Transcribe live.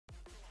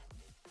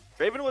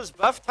Draven was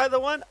buffed,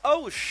 Tyler1?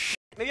 Oh, shit.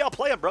 Maybe I'll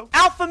play him, bro.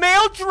 Alpha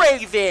male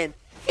Draven.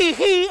 Hee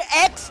hee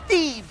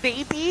XD,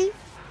 baby.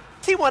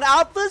 T1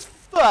 Alphas,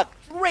 fuck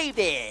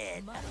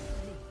Draven.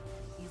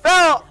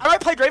 Bro, I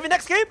might play Draven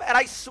next game, and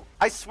I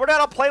swear to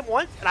God I'll play him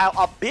once, and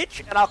I'll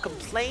bitch, and I'll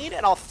complain,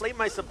 and I'll flame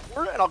my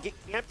support, and I'll get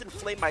camped and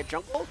flame my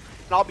jungle,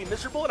 and I'll be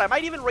miserable, and I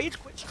might even rage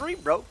quit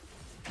stream, bro.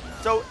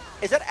 So,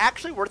 is that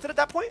actually worth it at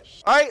that point?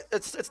 Alright,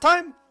 it's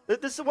time.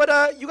 This is what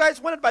you guys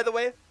wanted, by the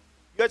way.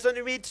 You guys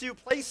wanted me to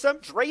play some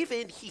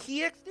Draven, hee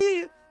hee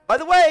XD. By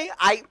the way,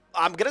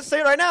 I'm gonna say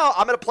it right now,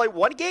 I'm gonna play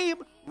one game,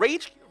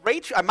 rage,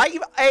 I might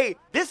even, hey,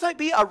 this might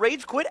be a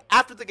rage quit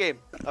after the game.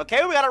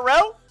 Okay, we got a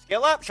row.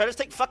 Scale up. Should I just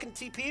take fucking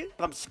TP?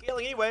 But I'm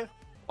scaling anyway.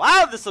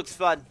 Wow, this looks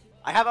fun.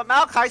 I have a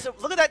Maokai, so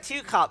look at that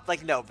 2 comp.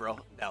 Like, no, bro.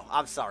 No,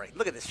 I'm sorry.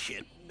 Look at this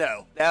shit.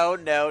 No. No,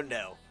 no,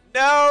 no.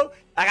 No!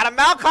 I got a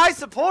Maokai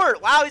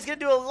support! Wow, he's gonna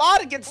do a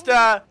lot against,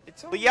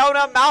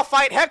 Leona,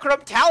 Malphite,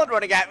 Hecarim, Talon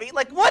running at me.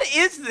 Like, what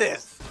is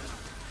this?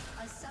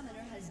 A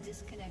summoner has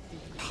disconnected.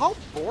 How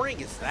boring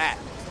is that?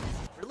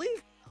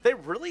 Really? They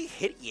really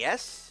hit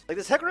yes? Like,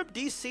 this Hecarim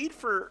DC'd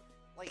for,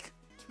 like,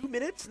 2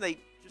 minutes and they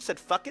just said,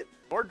 fuck it?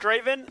 More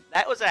Draven.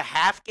 That was a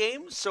half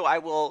game, so I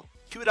will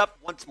queue it up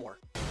once more.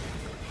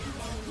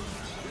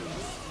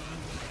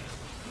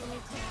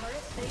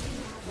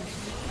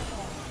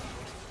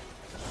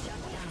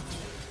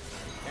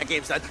 That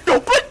game's not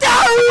open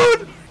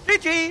down!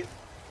 GG!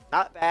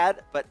 Not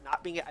bad, but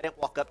not being, I didn't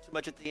walk up too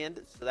much at the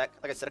end, so that,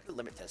 like I said, I could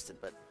limit test it,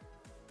 but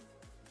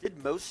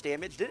did most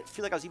damage. Didn't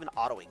feel like I was even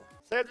autoing.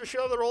 So after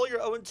show the roll, you're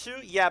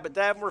 0-2? Yeah, but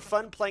did I have more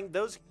fun playing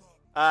those? Did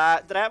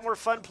I have more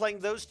fun playing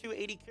those 2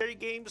 AD carry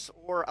games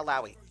or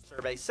Alawi?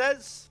 Survey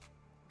says,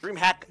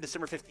 DreamHack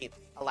December 15th,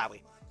 Alawi.